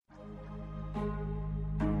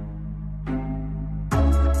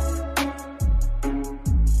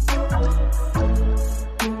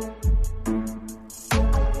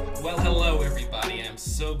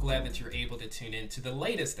so glad that you're able to tune in to the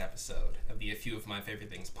latest episode of the A Few of My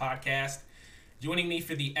Favorite Things podcast. Joining me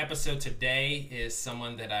for the episode today is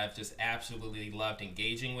someone that I've just absolutely loved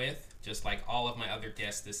engaging with, just like all of my other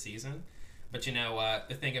guests this season. But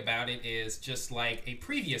the thing about it is, just like a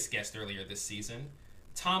previous guest earlier this season,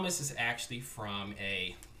 Thomas is actually from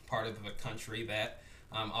a part of the country that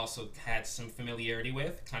also had some familiarity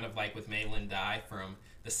with, kind of like with Maylin Dye from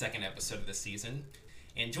the second episode of the season.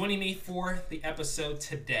 And joining me for the episode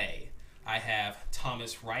today, I have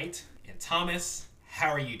Thomas Wright. And Thomas, how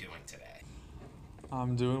are you doing today?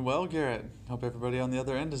 I'm doing well, Garrett. Hope everybody on the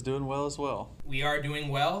other end is doing well as well. We are doing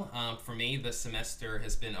well. For me, the semester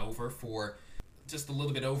has been over for just a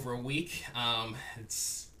little bit over a week.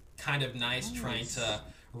 It's kind of nice trying to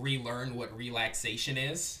relearn what relaxation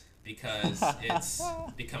is because it's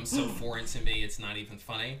become so foreign to me, it's not even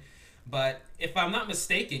funny. But if I'm not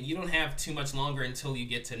mistaken, you don't have too much longer until you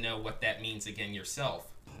get to know what that means again yourself.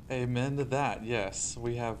 Amen to that, yes.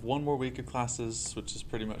 We have one more week of classes, which is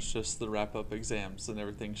pretty much just the wrap-up exams, and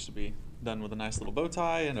everything should be done with a nice little bow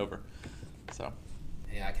tie and over. So,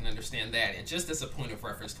 yeah, I can understand that. And just as a point of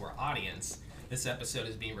reference to our audience, this episode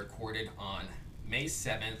is being recorded on May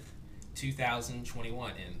 7th,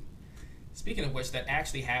 2021. And speaking of which, that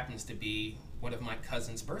actually happens to be one of my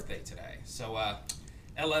cousin's birthday today. So,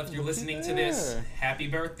 Ella, if you're listening to this, happy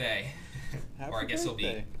birthday. Or I guess it'll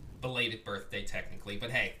be belated birthday technically,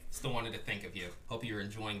 but hey, still wanted to think of you. Hope you're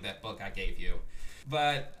enjoying that book I gave you.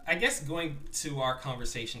 But I guess going to our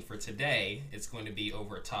conversation for today, it's going to be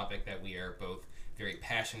over a topic that we are both very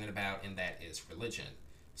passionate about, and that is religion.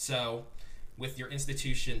 So, with your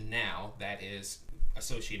institution now that is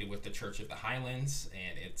associated with the Church of the Highlands,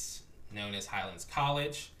 and it's known as Highlands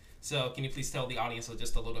College. So, can you please tell the audience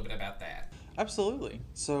just a little bit about that? Absolutely.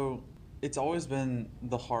 So, it's always been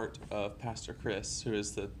the heart of Pastor Chris, who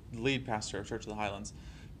is the lead pastor of Church of the Highlands,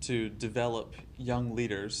 to develop young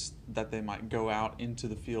leaders that they might go out into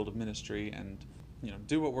the field of ministry and,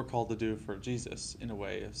 do what we're called to do for Jesus in a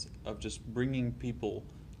way of just bringing people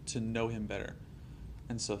to know him better.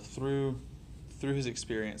 And so through his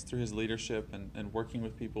experience, through his leadership and working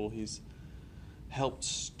with people, he's helped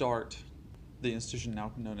start the institution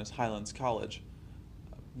now known as Highlands College,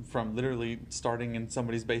 from literally starting in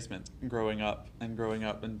somebody's basement, growing up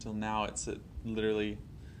until now it's literally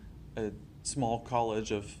a small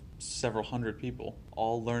college of several hundred people,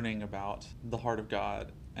 all learning about the heart of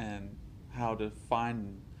God and how to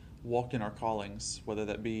find, walk in our callings, whether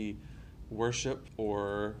that be worship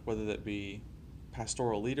or whether that be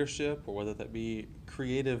pastoral leadership or whether that be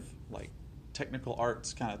creative, like technical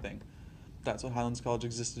arts kind of thing. That's what Highlands College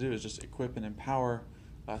exists to do, is just equip and empower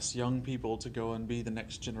us young people to go and be the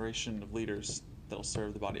next generation of leaders that'll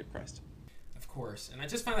serve the body of Christ. Of course, and I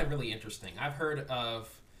just find that really interesting. I've heard of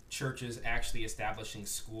churches actually establishing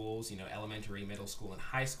schools, elementary, middle school, and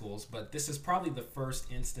high schools, but this is probably the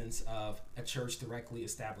first instance of a church directly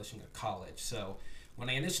establishing a college. So when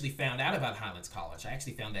I initially found out about Highlands College, I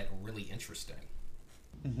actually found that really interesting.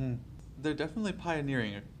 Mm-hmm. They're definitely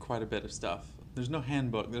pioneering quite a bit of stuff. There's no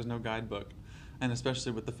handbook, there's no guidebook, and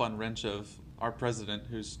especially with the fun wrench of our president,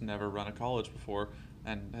 who's never run a college before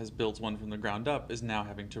and has built one from the ground up, is now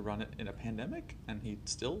having to run it in a pandemic, and he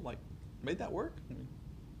still made that work.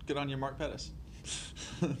 Good on you, Mark Pettis.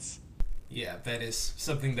 Yeah, that is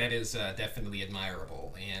something that is definitely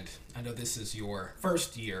admirable. And I know this is your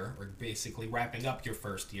first year, or basically wrapping up your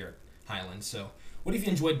first year at Highlands. So what have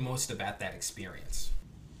you enjoyed most about that experience?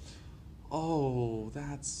 Oh,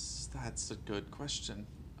 that's a good question.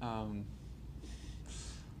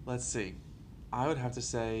 Let's see. I would have to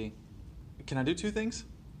say, can I do two things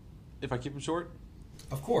if I keep them short?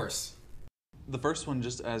 Of course. The first one,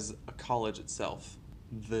 just as a college itself,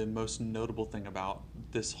 the most notable thing about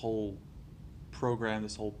this whole program,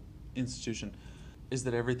 this whole institution, is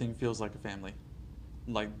that everything feels like a family.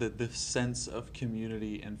 Like the sense of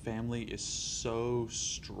community and family is so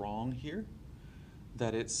strong here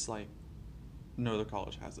that it's like no other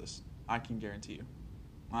college has this. I can guarantee you.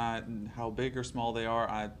 How big or small they are,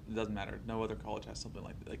 it doesn't matter. No other college has something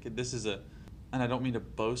like that. Like this is and I don't mean to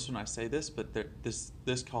boast when I say this, but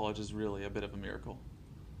this college is really a bit of a miracle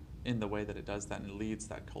in the way that it does that and it leads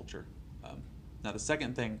that culture. Now the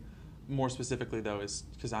second thing, more specifically though, is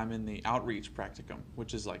because I'm in the outreach practicum,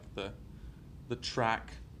 which is like the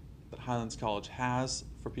track that Highlands College has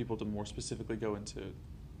for people to more specifically go into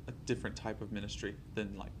a different type of ministry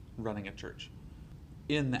than like running a church.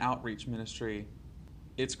 In the outreach ministry,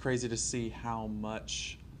 it's crazy to see how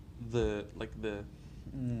much how do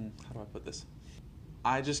I put this?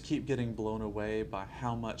 I just keep getting blown away by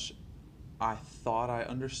how much I thought I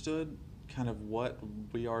understood kind of what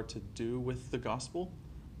we are to do with the gospel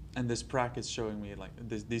And this prac is showing me, like,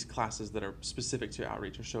 these classes that are specific to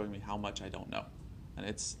outreach are showing me how much I don't know. And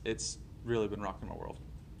it's really been rocking my world.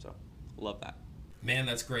 So, love that. Man,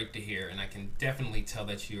 that's great to hear, and I can definitely tell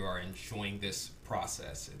that you are enjoying this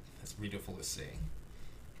process. It's beautiful to see.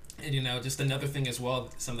 And just another thing as well,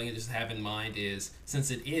 something to just have in mind is,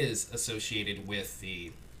 since it is associated with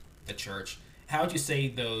the church, how would you say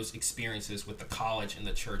those experiences with the college and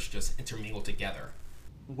the church just intermingle together?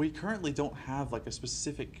 We currently don't have like a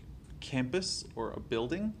specific campus or a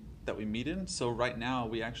building that we meet in. So right now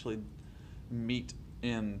we actually meet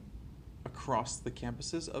in across the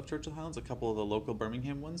campuses of Church of the Highlands, a couple of the local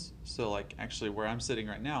Birmingham ones. So like actually where I'm sitting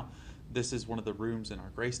right now, this is one of the rooms in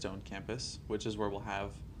our Greystone campus, which is where we'll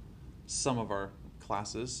have some of our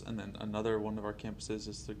classes. And then another one of our campuses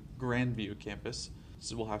is the Grandview campus.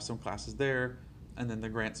 So we'll have some classes there. And then the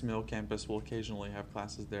Grants Mill campus will occasionally have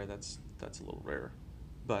classes there. That's a little rare.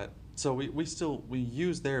 But so we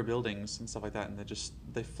use their buildings and stuff like that, and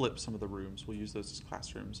they flip some of the rooms. We'll use those as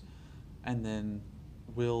classrooms, and then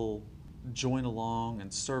we'll join along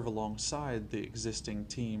and serve alongside the existing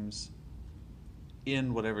teams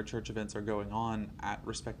in whatever church events are going on at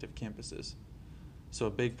respective campuses. So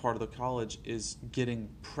a big part of the college is getting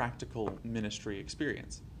practical ministry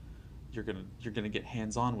experience. You're gonna get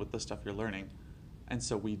hands-on with the stuff you're learning, and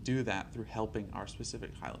so we do that through helping our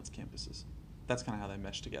specific Highlands campuses. That's kind of how they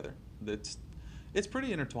mesh together. It's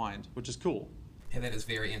pretty intertwined, which is cool. Yeah, that is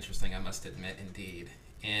very interesting, I must admit, indeed.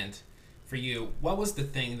 And for you, what was the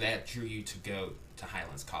thing that drew you to go to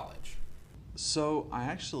Highlands College? So I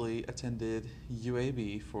actually attended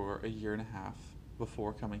UAB for a year and a half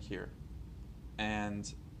before coming here.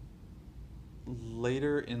 And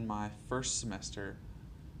later in my first semester,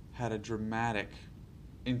 had a dramatic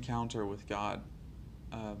encounter with God.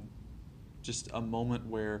 Just a moment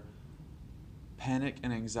where panic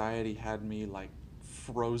and anxiety had me like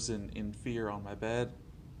frozen in fear on my bed,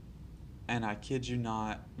 and I kid you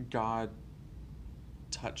not, God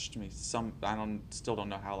touched me. Still don't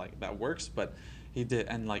know how like that works, but He did,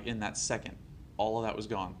 and like in that second, all of that was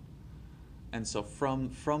gone. And so from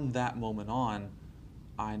that moment on,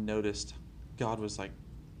 I noticed God was like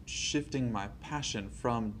shifting my passion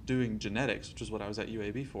from doing genetics, which is what I was at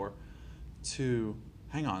UAB for, to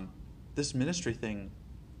hang on, this ministry thing.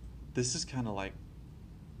 This is kind of like,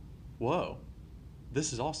 whoa,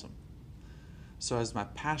 this is awesome. So as my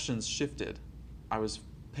passions shifted, I was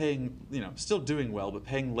paying, still doing well, but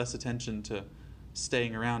paying less attention to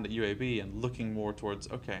staying around at UAB and looking more towards,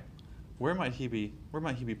 okay, where might he be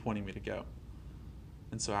pointing me to go?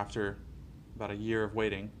 And so after about a year of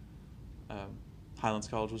waiting, Highlands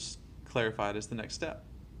College was clarified as the next step.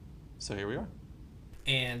 So here we are.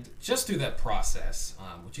 And just through that process,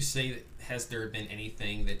 would you say has there been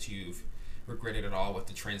anything that you've regretted at all with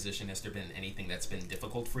the transition? Has there been anything that's been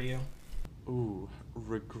difficult for you? Ooh,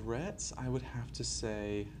 regrets? I would have to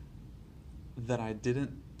say that I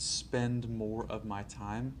didn't spend more of my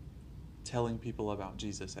time telling people about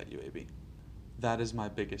Jesus at UAB. That is my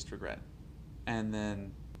biggest regret. And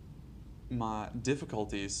then my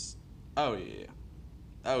difficulties, oh yeah.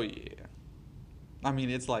 I mean,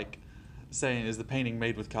 it's like saying, is the painting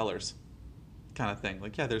made with colors kind of thing.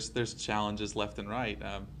 Like, yeah, there's challenges left and right.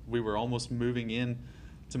 We were almost moving in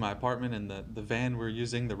to my apartment, and the van we're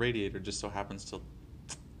using, the radiator just so happens to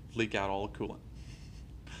leak out all the coolant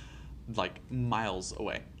like miles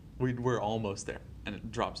away. We're almost there, and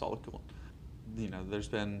it drops all the coolant. There's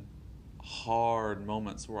been hard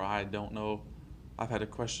moments where I don't know. I've had to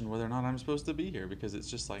question whether or not I'm supposed to be here, because it's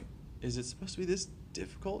just like, is it supposed to be this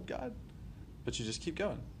difficult, God? But you just keep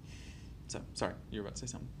going. So, sorry, you were about to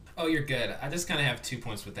say something. Oh, you're good. I just kind of have 2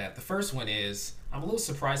 points with that. The first one is, I'm a little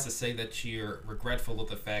surprised to say that you're regretful of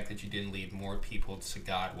the fact that you didn't lead more people to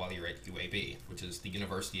God while you were at UAB, which is the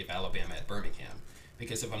University of Alabama at Birmingham.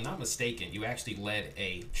 Because if I'm not mistaken, you actually led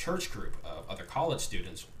a church group of other college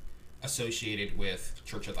students associated with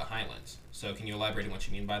Church of the Highlands. So can you elaborate on what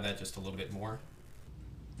you mean by that just a little bit more?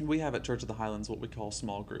 We have at Church of the Highlands what we call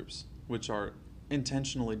small groups, which are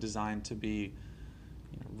intentionally designed to be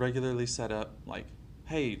regularly set up, like,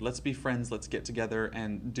 hey, let's be friends, let's get together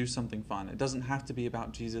and do something fun. It doesn't have to be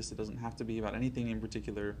about Jesus. It doesn't have to be about anything in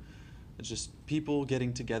particular. It's just people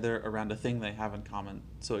getting together around a thing they have in common.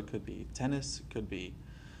 So it could be tennis, it could be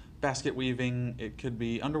basket weaving, it could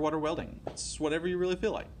be underwater welding. It's whatever you really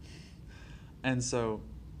feel like. And so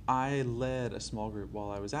I led a small group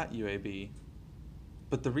while I was at UAB.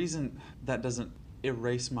 But the reason that doesn't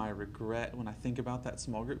erase my regret when I think about that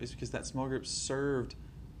small group is because that small group served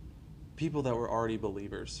people that were already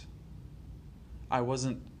believers. I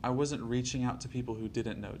wasn't reaching out to people who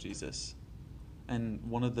didn't know Jesus. And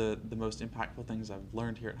one of the most impactful things I've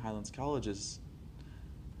learned here at Highlands College is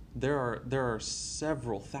there are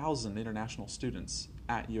several thousand international students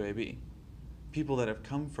at UAB, people that have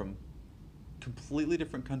come from completely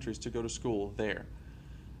different countries to go to school there,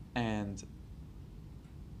 and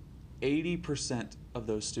 80% of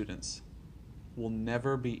those students will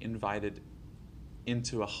never be invited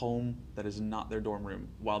into a home that is not their dorm room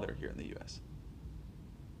while they're here in the U.S.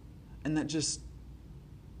 And that just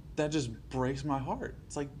breaks my heart.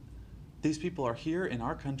 It's like, these people are here in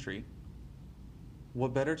our country.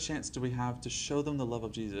 What better chance do we have to show them the love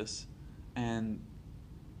of Jesus, and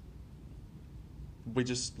we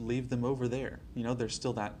just leave them over there? You know, there's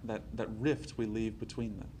still that rift we leave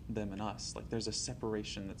between them and us. Like, there's a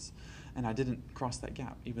separation and I didn't cross that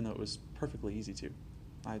gap, even though it was perfectly easy to.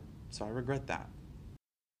 So I regret that.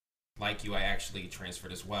 Like you, I actually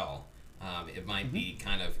transferred as well. It might be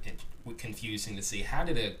kind of confusing to see, how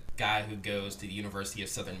did a guy who goes to the University of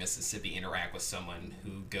Southern Mississippi interact with someone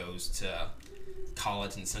who goes to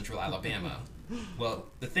college in Central Alabama? Well,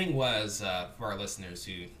 the thing was, for our listeners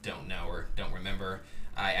who don't know or don't remember,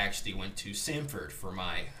 I actually went to Samford for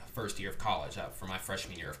my first year of college, for my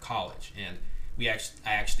freshman year of college, and I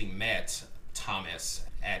actually met Thomas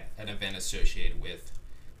at an event associated with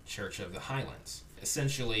Church of the Highlands.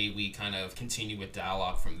 Essentially, we kind of continued with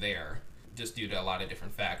dialogue from there. Just due to a lot of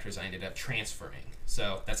different factors, I ended up transferring.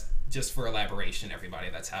 So that's just for elaboration, everybody.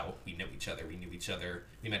 That's how we knew each other.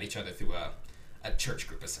 We met each other through a church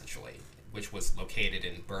group, essentially, which was located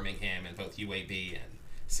in Birmingham, and both UAB and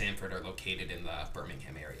Samford are located in the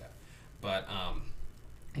Birmingham area. But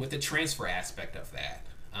with the transfer aspect of that,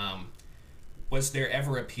 was there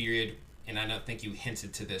ever a period, and I don't think you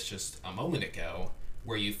hinted to this just a moment ago,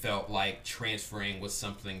 where you felt like transferring was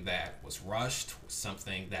something that was rushed, was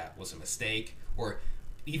something that was a mistake, or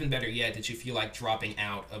even better yet, did you feel like dropping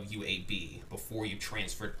out of UAB before you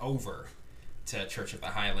transferred over to Church of the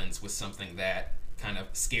Highlands was something that kind of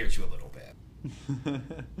scared you a little bit?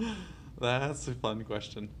 That's a fun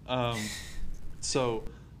question. So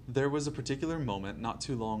there was a particular moment not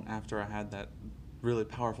too long after I had that really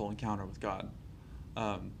powerful encounter with God.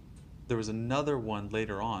 There was another one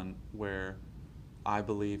later on where I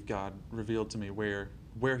believe God revealed to me where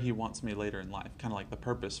he wants me later in life, kind of like the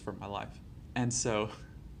purpose for my life. And so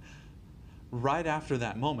right after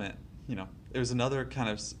that moment, you know, it was another kind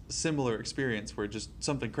of similar experience where just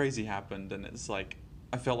something crazy happened, and it's like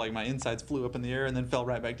I felt like my insides flew up in the air and then fell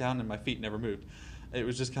right back down, and my feet never moved. It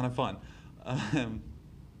was just kind of fun.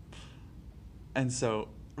 And so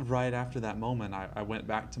right after that moment, I went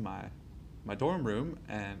back to my dorm room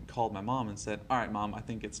and called my mom and said, "All right, Mom, I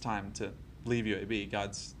think it's time to leave UAB.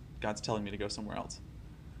 God's telling me to go somewhere else."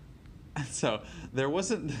 And so there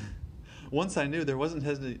wasn't, once I knew, there wasn't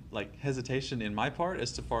hesitation in my part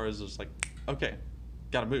as far as just like, okay,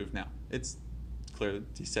 gotta move now. It's clear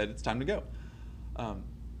he said it's time to go.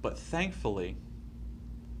 But thankfully,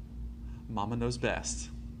 Mama knows best.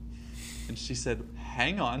 And she said,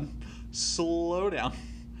 "Hang on, slow down.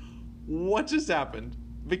 What just happened?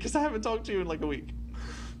 Because I haven't talked to you in like a week."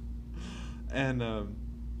 And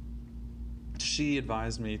she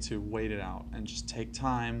advised me to wait it out and just take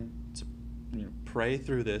time to, you know, pray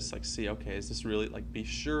through this, like see, okay, is this really, like, be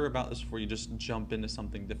sure about this before you just jump into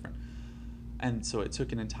something different. And so it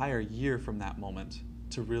took an entire year from that moment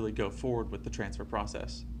to really go forward with the transfer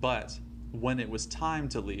process. But when it was time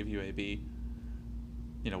to leave UAB,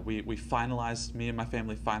 you know, me and my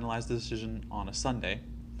family finalized the decision on a Sunday,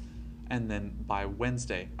 and then by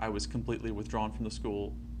Wednesday I was completely withdrawn from the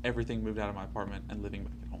school, everything moved out of my apartment, and living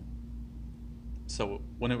back at home. So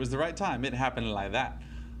when it was the right time, it happened like that.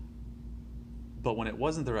 But when it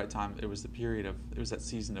wasn't the right time, it was that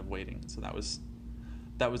season of waiting. So that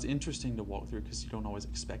was interesting to walk through, because you don't always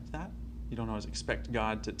expect that. You don't always expect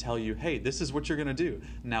God to tell you, "Hey, this is what you're going to do.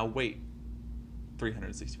 Now wait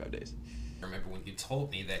 365 days. I remember when you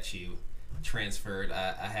told me that you transferred,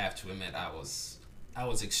 I have to admit I was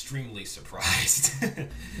extremely surprised.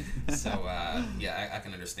 So yeah, I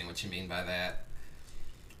can understand what you mean by that.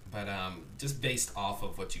 But just based off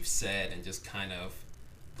of what you've said and just kind of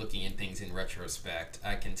looking at things in retrospect,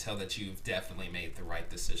 I can tell that you've definitely made the right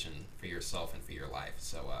decision for yourself and for your life.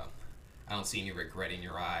 So I don't see any regret in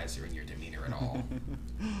your eyes or in your demeanor at all.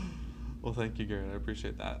 Well, thank you, Garrett. I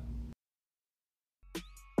appreciate that.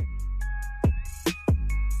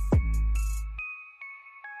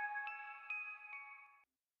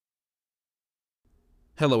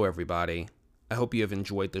 Hello, everybody. I hope you have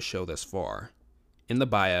enjoyed the show thus far. In the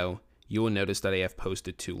bio, you will notice that I have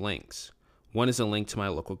posted 2 links. One is a link to my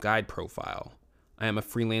local guide profile. I am a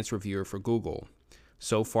freelance reviewer for Google,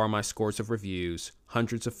 So far, my scores of reviews,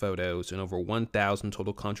 hundreds of photos, and over 1,000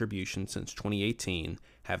 total contributions since 2018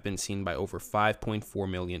 have been seen by over 5.4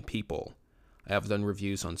 million people. I have done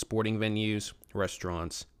reviews on sporting venues,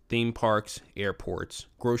 restaurants, theme parks, airports,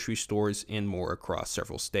 grocery stores, and more across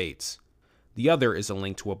several states. The other is a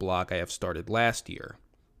link to a blog I have started last year.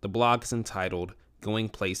 The blog is entitled Going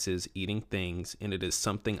Places, Eating Things, and it is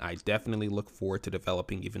something I definitely look forward to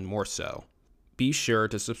developing even more so. Be sure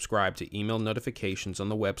to subscribe to email notifications on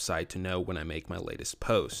the website to know when I make my latest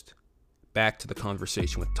post. Back to the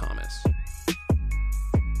conversation with Thomas.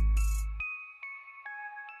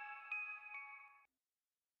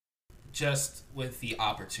 Just with the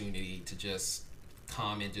opportunity to just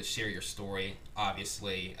come and just share your story,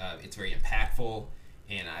 obviously it's very impactful,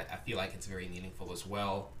 and I feel like it's very meaningful as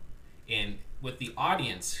well. And with the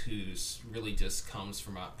audience who's really just comes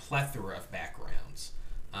from a plethora of backgrounds,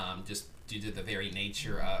 just due to the very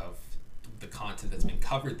nature of the content that's been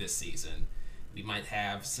covered this season, we might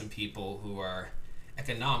have some people who are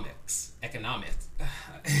economists.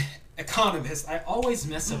 I always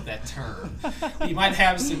mess up that term. We might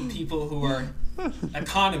have some people who are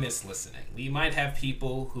economists listening. We might have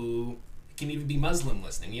people who can even be Muslim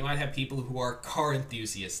listening. You might have people who are car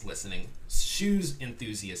enthusiasts listening, shoes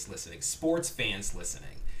enthusiasts listening, sports fans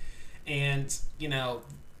listening. And,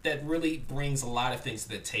 that really brings a lot of things to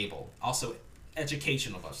the table. Also,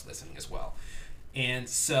 educational of us listening as well. And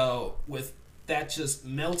so with that just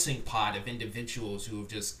melting pot of individuals who have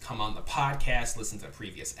just come on the podcast, listened to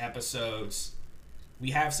previous episodes, we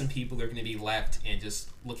have some people that are going to be left and just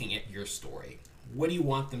looking at your story. What do you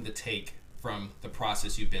want them to take from the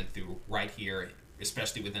process you've been through right here,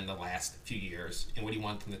 especially within the last few years? And what do you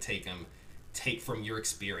want them to take from your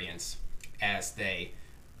experience as they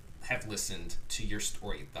have listened to your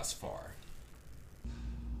story thus far?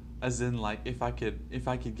 As in, like, if I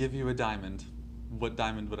could give you a diamond, what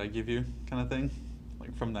diamond would I give you, kind of thing?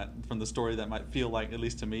 Like from the story that might feel like, at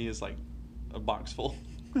least to me, is like a box full.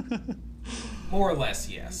 More or less,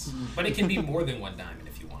 yes. But it can be more than one diamond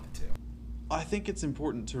if you wanted to. I think it's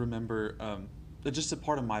important to remember just a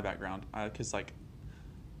part of my background, because like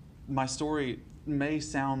my story may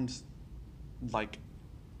sound like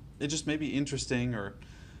it just may be interesting, or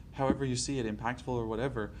however you see it, impactful or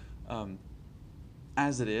whatever,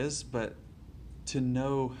 as it is, but to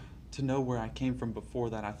know where I came from before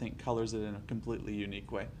that, I think colors it in a completely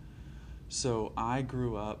unique way. So I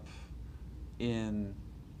grew up in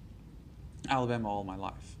Alabama all my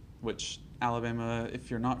life, which Alabama,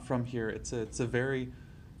 if you're not from here, it's a very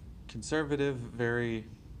conservative, very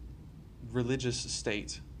religious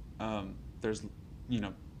state. There's,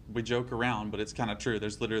 we joke around, but it's kind of true.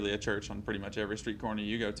 There's literally a church on pretty much every street corner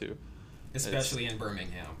you go to. Especially in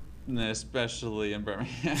Birmingham. Especially in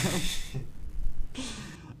Birmingham.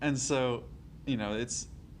 And so, it's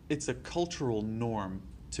a cultural norm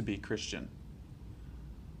to be Christian.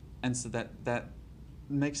 And so that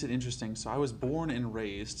makes it interesting. So I was born and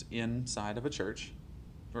raised inside of a church,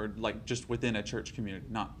 or like just within a church community,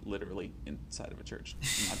 not literally inside of a church.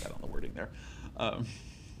 Not bad on the wording there.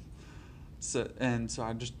 So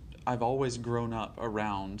I've always grown up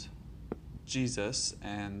around Jesus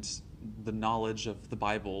and the knowledge of the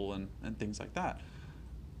Bible and things like that.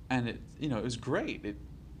 And it was great. It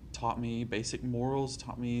taught me basic morals,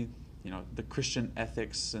 taught me, the Christian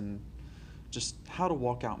ethics and just how to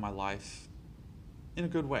walk out my life in a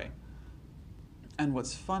good way. And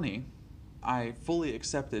what's funny, I fully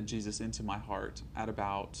accepted Jesus into my heart at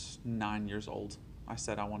about 9 years old. I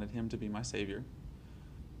said I wanted him to be my Savior.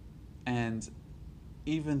 And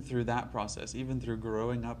even through that process, even through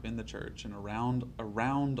growing up in the church and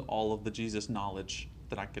around all of the Jesus knowledge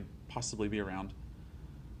that I could possibly be around,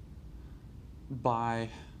 by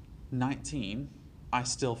 19, I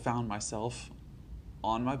still found myself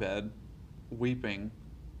on my bed, weeping,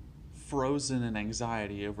 frozen in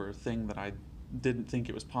anxiety over a thing that I didn't think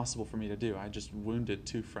it was possible for me to do. I just wounded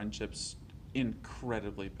 2 friendships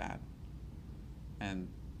incredibly bad and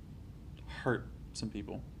hurt some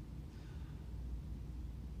people.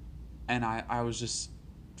 And I was just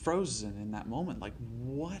frozen in that moment. Like,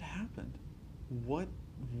 what happened? What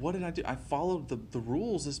did I do? I followed the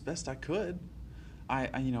rules as best I could.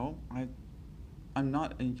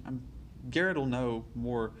 Garrett will know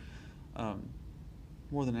more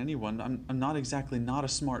than anyone. I'm not exactly not a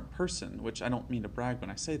smart person, which I don't mean to brag when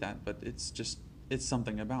I say that, but it's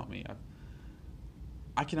something about me.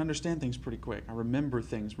 I can understand things pretty quick. I remember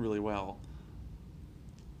things really well.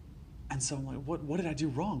 And so I'm like, what did I do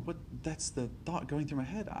wrong? That's the thought going through my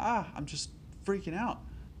head. I'm just freaking out.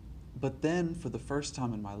 But then for the first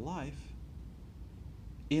time in my life,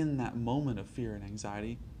 in that moment of fear and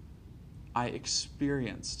anxiety, I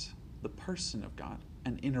experienced the person of God,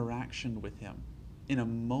 an interaction with him in a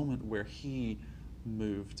moment where he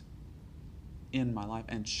moved in my life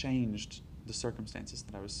and changed the circumstances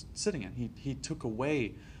that I was sitting in. He took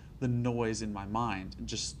away the noise in my mind,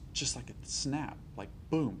 just like a snap, like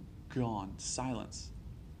boom, gone, silence.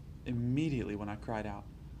 Immediately when I cried out.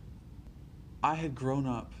 I had grown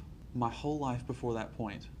up my whole life before that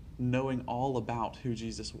point, knowing all about who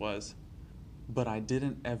Jesus was, but I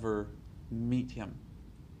didn't ever meet him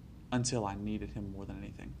until I needed him more than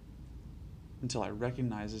anything. Until I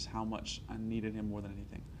recognized how much I needed him more than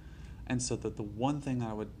anything. And so that the one thing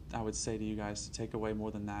that I would say to you guys to take away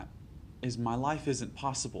more than that is my life isn't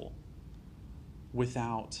possible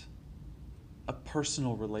without a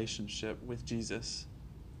personal relationship with Jesus.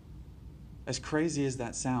 As crazy as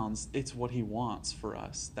that sounds, it's what he wants for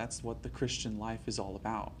us. That's what the Christian life is all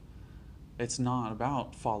about. It's not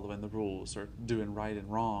about following the rules or doing right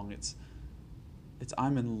and wrong. It's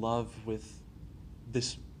I'm in love with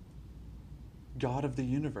this God of the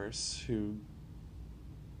universe who,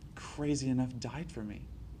 crazy enough, died for me.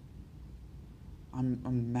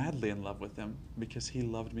 I'm madly in love with him because he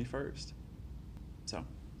loved me first. So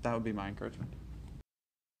that would be my encouragement.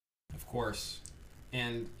 Of course.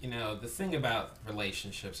 And, the thing about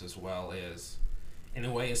relationships as well is, in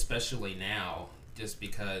a way, especially now, just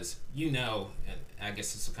because and I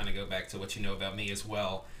guess this will kind of go back to what you know about me as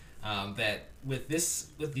well, that with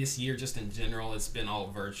this year just in general, it's been all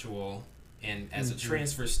virtual. And as a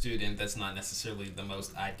transfer student, that's not necessarily the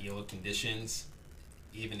most ideal of conditions,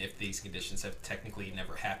 even if these conditions have technically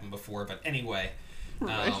never happened before. But anyway,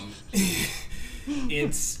 right.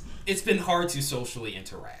 It's been hard to socially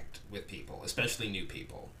interact with people, especially new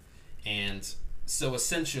people. And so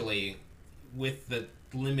essentially, with the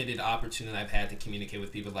limited opportunity I've had to communicate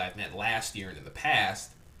with people that I've met last year and in the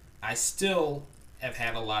past, I still have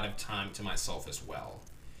had a lot of time to myself as well.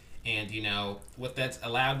 And, what that's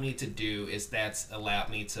allowed me to do is that's allowed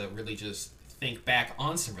me to really just think back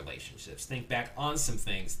on some relationships, think back on some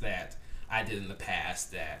things that I did in the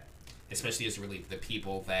past that, especially as really the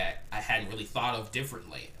people that I hadn't really thought of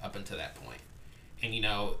differently up until that point. And,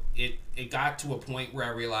 it got to a point where I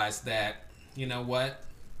realized that, what,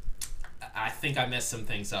 I think I messed some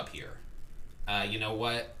things up here.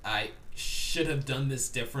 What, I should have done this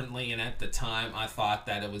differently. And at the time, I thought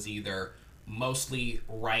that it was either mostly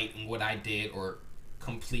right in what I did or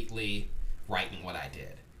completely right in what I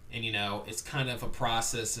did. And, it's kind of a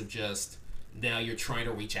process of just, now you're trying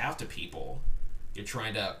to reach out to people. You're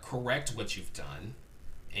trying to correct what you've done.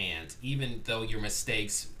 And even though your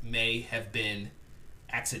mistakes may have been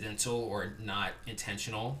accidental or not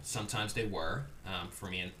intentional, sometimes they were, for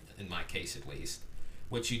me in my case at least,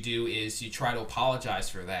 what you do is you try to apologize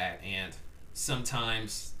for that, and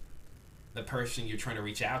sometimes the person you're trying to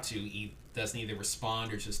reach out to doesn't either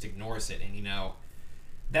respond or just ignores it. And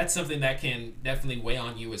that's something that can definitely weigh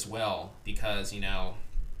on you as well, because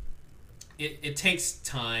it takes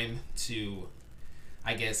time to,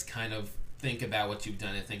 I guess, kind of think about what you've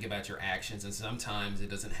done and think about your actions, and sometimes it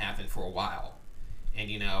doesn't happen for a while. And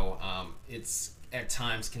it's at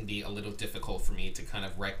times can be a little difficult for me to kind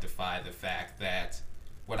of rectify the fact that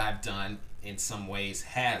what I've done in some ways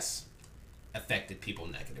has affected people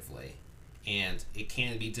negatively. And it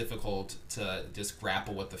can be difficult to just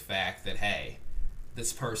grapple with the fact that, hey,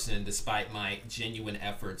 this person, despite my genuine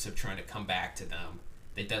efforts of trying to come back to them,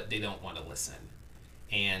 they don't want to listen.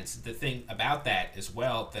 And the thing about that as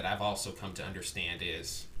well that I've also come to understand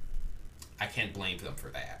is I can't blame them for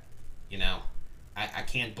that. I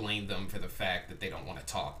can't blame them for the fact that they don't want to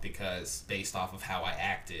talk, because based off of how I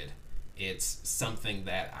acted, it's something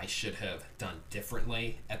that I should have done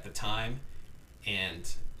differently at the time.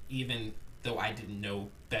 And even though I didn't know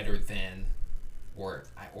better then, or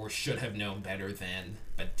should have known better then,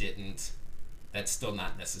 but didn't, that's still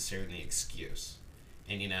not necessarily an excuse.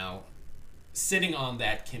 And sitting on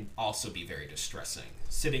that can also be very distressing.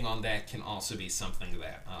 Sitting on that can also be something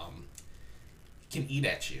that can eat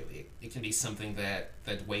at you. It can be something that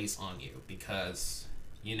weighs on you, because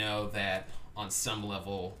that on some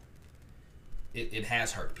level it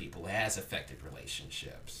has hurt people. It has affected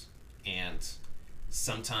relationships. And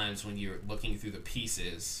sometimes when you're looking through the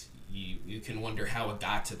pieces, you can wonder how it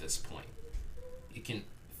got to this point. You can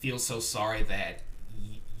feel so sorry that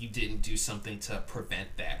you didn't do something to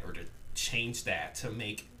prevent that or to change that, to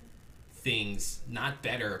make things not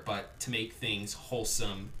better, but to make things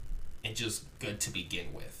wholesome and just good to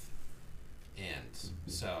begin with. And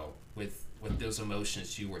so with those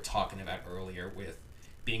emotions you were talking about earlier, with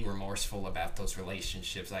being remorseful about those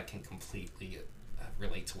relationships, I can completely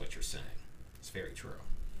relate to what you're saying. It's very true.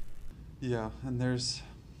 Yeah, and there's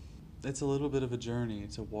it's a little bit of a journey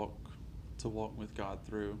to walk with God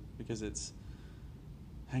through, because it's,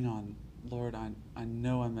 hang on, Lord, I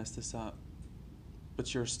know I messed this up,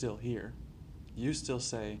 but you're still here. You still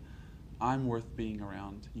say, I'm worth being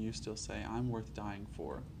around. You still say, I'm worth dying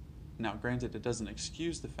for. Now, granted, it doesn't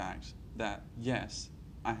excuse the fact that, yes,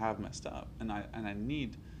 I have messed up, and I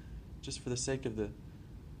need, just for the sake of the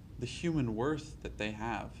human worth that they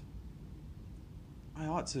have, I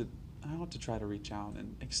ought to try to reach out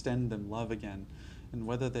and extend them love again, and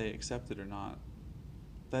whether they accept it or not,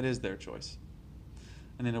 that is their choice.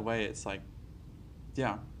 And in a way, it's like,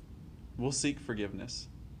 yeah, we'll seek forgiveness.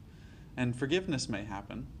 And forgiveness may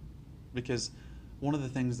happen, because one of the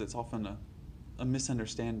things that's often a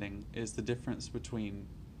misunderstanding is the difference between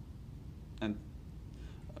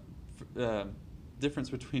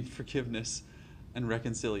forgiveness and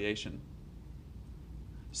reconciliation.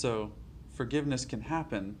 So forgiveness can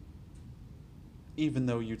happen even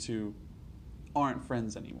though you two aren't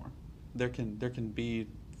friends anymore. There can be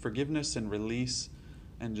forgiveness and release,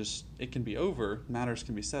 and just it can be over, matters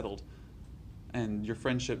can be settled, and your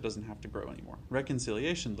friendship doesn't have to grow anymore.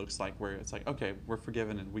 Reconciliation looks like where it's like, okay, we're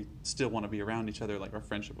forgiven and we still want to be around each other, like our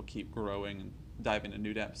friendship will keep growing and dive into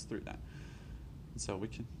new depths through that. And so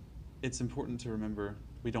it's important to remember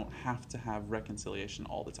we don't have to have reconciliation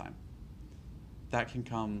all the time. That can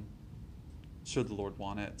come should the Lord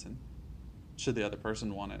want it and should the other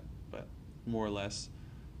person want it, but more or less,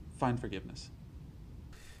 find forgiveness.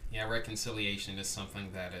 Yeah, reconciliation is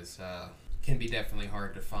something that is can be definitely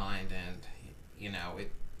hard to find, and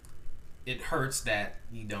it hurts that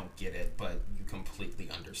you don't get it, but you completely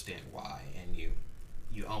understand why, and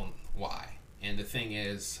you own why. And the thing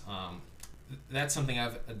is, that's something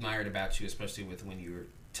I've admired about you, especially with when you were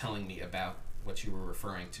telling me about what you were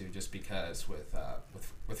referring to, just because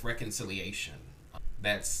with reconciliation,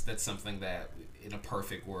 that's something that in a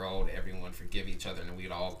perfect world everyone forgive each other and we'd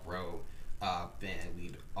all grow up and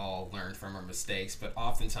we'd all learn from our mistakes. But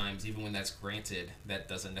oftentimes, even when that's granted, that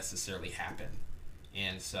doesn't necessarily happen.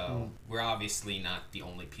 And so we're obviously not the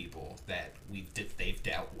only people that they've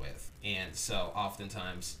dealt with, and so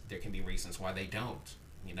oftentimes there can be reasons why they don't.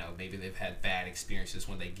 Maybe they've had bad experiences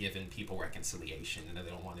when they've given people reconciliation, and they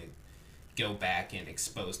don't want to go back and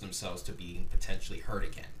expose themselves to being potentially hurt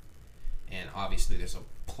again. And obviously there's a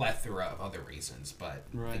plethora of other reasons, but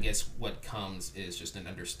right. I guess what comes is just an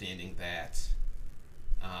understanding that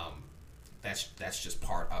that's just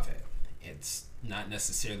part of it. It's not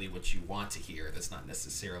necessarily what you want to hear. That's not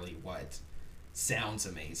necessarily what sounds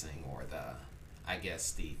amazing, or the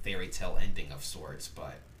fairy tale ending of sorts,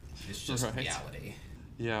 but it's just right. Reality.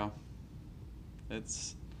 Yeah.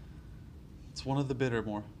 It's one of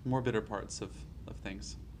the more bitter parts of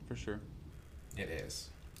things, for sure. It is.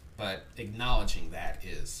 But acknowledging that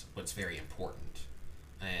is what's very important,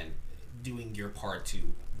 and doing your part to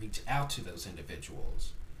reach out to those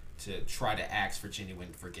individuals to try to ask for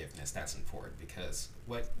genuine forgiveness. That's important, because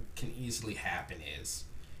what can easily happen is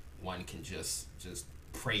one can just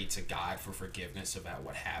pray to God for forgiveness about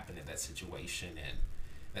what happened in that situation,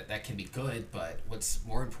 and that can be good, but what's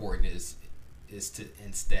more important is to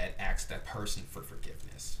instead ask that person for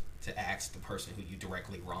forgiveness, to ask the person who you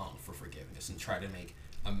directly wronged for forgiveness, and try to make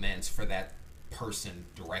amends for that person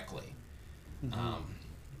directly. Mm-hmm.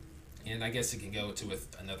 And I guess it can go to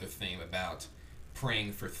with another theme about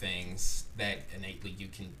praying for things that innately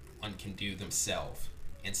one can do themselves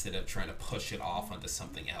instead of trying to push it off onto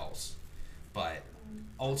something else. But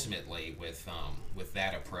ultimately, with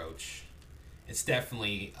that approach, it's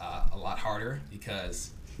definitely a lot harder,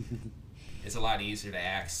 because it's a lot easier to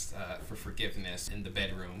ask for forgiveness in the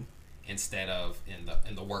bedroom instead of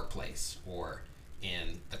in the workplace or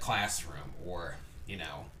in the classroom, or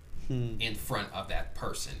in front of that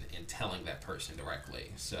person and telling that person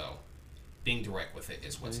directly. So being direct with it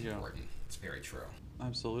is what's important. It's very true.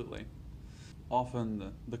 Absolutely.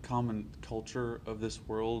 Often the common culture of this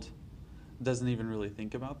world doesn't even really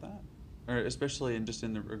think about that, or especially in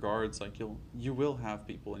the regards, like you will have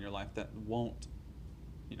people in your life that won't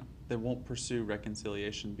pursue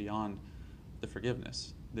reconciliation beyond the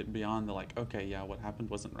forgiveness, beyond the like, okay, yeah, what happened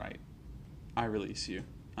wasn't right, I release you,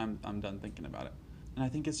 I'm done thinking about it. And I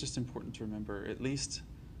think it's just important to remember, at least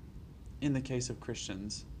in the case of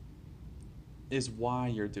Christians, is why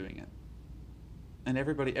you're doing it. And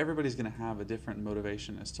everybody's going to have a different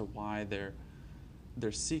motivation as to why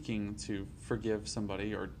they're seeking to forgive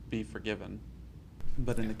somebody or be forgiven.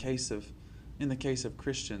 But in the case of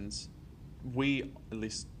Christians, we at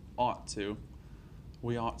least ought to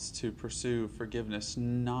pursue forgiveness,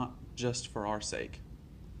 not just for our sake.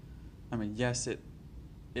 I mean, yes, it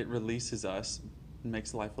releases us and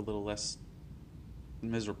makes life a little less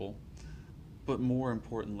miserable, But more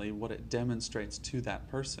importantly, what it demonstrates to that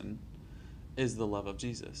person is the love of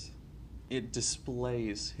Jesus. It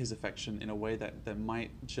displays his affection in a way that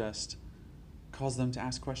might just cause them to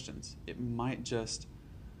ask questions. It might just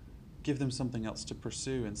give them something else to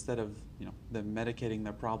pursue instead of, them medicating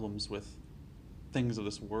their problems with things of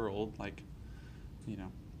this world, like,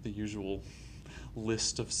 the usual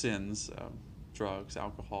list of sins, drugs,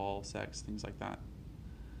 alcohol, sex, things like that.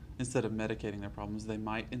 Instead of medicating their problems, they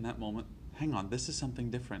might, in that moment, hang on, this is something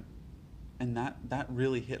different. And that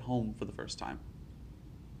really hit home for the first time.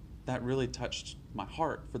 That really touched my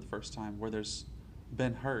heart for the first time, where there's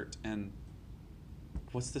been hurt, and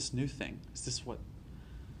what's this new thing? Is this what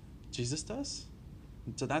Jesus does?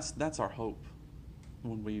 And so that's our hope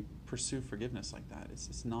when we pursue forgiveness like that.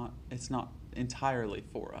 It's not entirely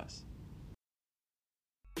for us.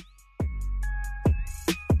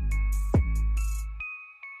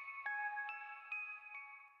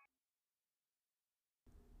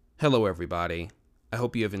 Hello everybody, I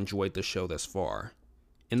hope you have enjoyed the show thus far.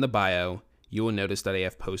 In the bio, you will notice that I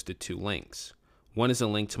have posted 2 links. One is a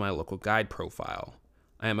link to my local guide profile.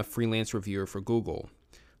 I am a freelance reviewer for Google.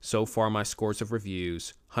 So far my scores of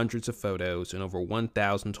reviews, hundreds of photos, and over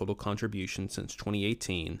 1,000 total contributions since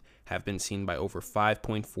 2018 have been seen by over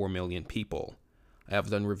 5.4 million people. I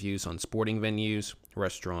have done reviews on sporting venues,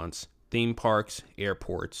 restaurants, theme parks,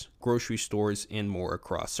 airports, grocery stores, and more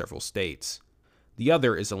across several states. The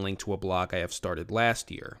other is a link to a blog I have started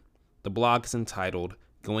last year. The blog is entitled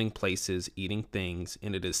Going Places, Eating Things,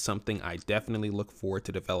 and it is something I definitely look forward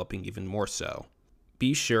to developing even more so.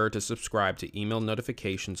 Be sure to subscribe to email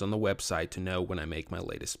notifications on the website to know when I make my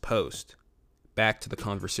latest post. Back to the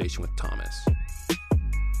conversation with Thomas.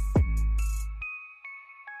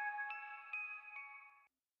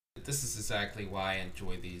 This is exactly why I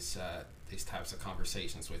enjoy these types of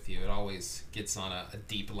conversations with you. It always gets on a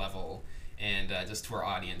deep level. And just to our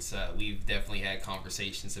audience, we've definitely had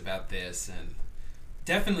conversations about this and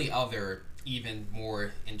definitely other even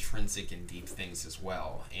more intrinsic and deep things as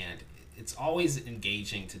well. And it's always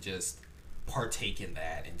engaging to just partake in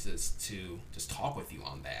that and just talk with you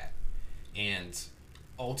on that. And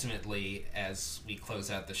ultimately, as we close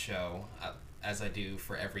out the show, as I do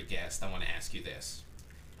for every guest, I want to ask you this.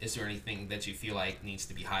 Is there anything that you feel like needs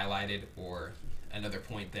to be highlighted, or another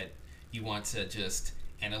point that you want to just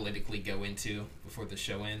analytically go into before the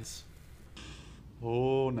show ends?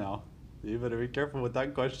 Oh, no. You better be careful with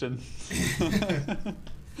that question.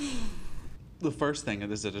 The first thing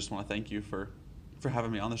is I just want to thank you for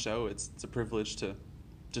having me on the show. It's a privilege to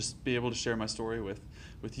just be able to share my story with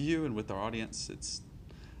you and with our audience. It's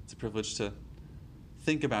a privilege to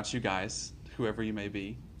think about you guys, whoever you may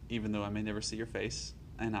be, even though I may never see your face.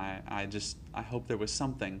 And I hope there was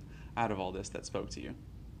something out of all this that spoke to you,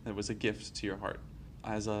 that was a gift to your heart.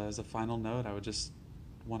 As a final note, I would just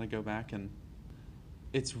want to go back, and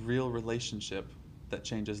it's real relationship that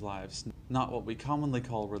changes lives, not what we commonly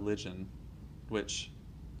call religion, which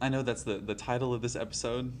I know that's the title of this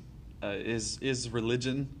episode, is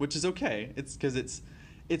religion, which is okay. It's because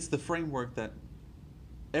it's the framework that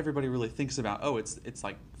everybody really thinks about. Oh, it's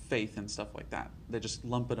like faith and stuff like that. They just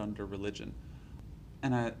lump it under religion.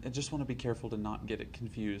 And I just want to be careful to not get it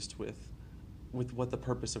confused with what the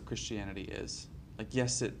purpose of Christianity is. Like,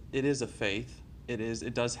 yes, it is a faith.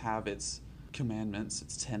 It does have its commandments,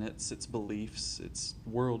 its tenets, its beliefs, its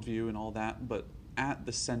worldview and all that, but at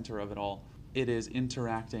the center of it all, it is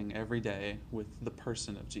interacting every day with the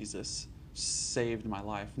person of Jesus. Saved my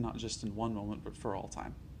life, not just in one moment, but for all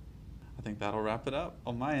time. I think that'll wrap it up,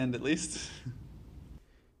 on my end at least.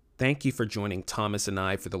 Thank you for joining Thomas and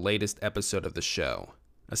I for the latest episode of the show.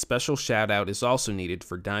 A special shout out is also needed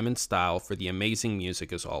for Diamond Style for the amazing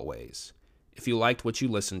music as always. If you liked what you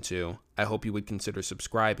listened to, I hope you would consider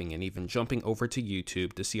subscribing and even jumping over to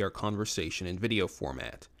YouTube to see our conversation in video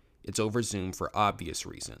format. It's over Zoom for obvious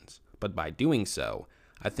reasons, but by doing so,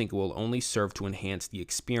 I think it will only serve to enhance the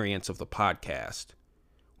experience of the podcast.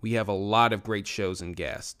 We have a lot of great shows and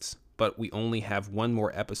guests, but we only have one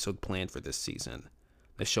more episode planned for this season.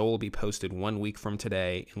 The show will be posted 1 week from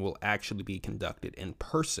today and will actually be conducted in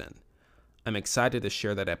person. I'm excited to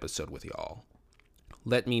share that episode with y'all.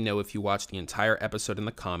 Let me know if you watched the entire episode in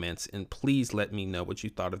the comments, and please let me know what you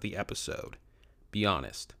thought of the episode. Be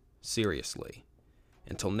honest. Seriously.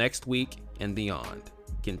 Until next week and beyond,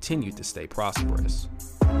 continue to stay prosperous.